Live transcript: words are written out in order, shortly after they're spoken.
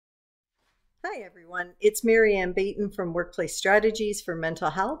Hi, everyone. It's Marianne Baton from Workplace Strategies for Mental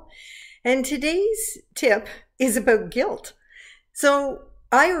Health. And today's tip is about guilt. So,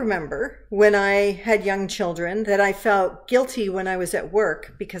 I remember when I had young children that I felt guilty when I was at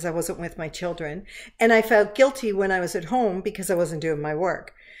work because I wasn't with my children. And I felt guilty when I was at home because I wasn't doing my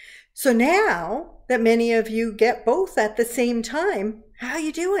work. So now that many of you get both at the same time, how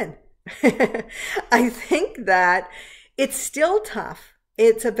you doing? I think that it's still tough.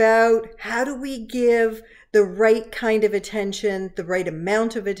 It's about how do we give the right kind of attention, the right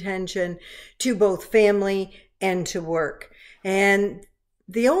amount of attention to both family and to work. And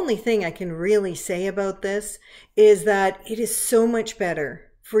the only thing I can really say about this is that it is so much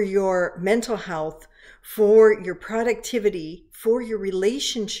better for your mental health, for your productivity, for your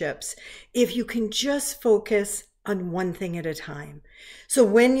relationships, if you can just focus on one thing at a time. So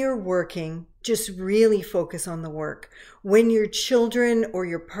when you're working, just really focus on the work. When your children or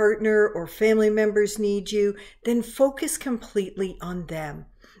your partner or family members need you, then focus completely on them.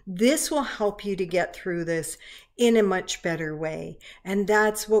 This will help you to get through this in a much better way. And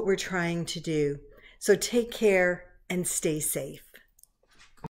that's what we're trying to do. So take care and stay safe.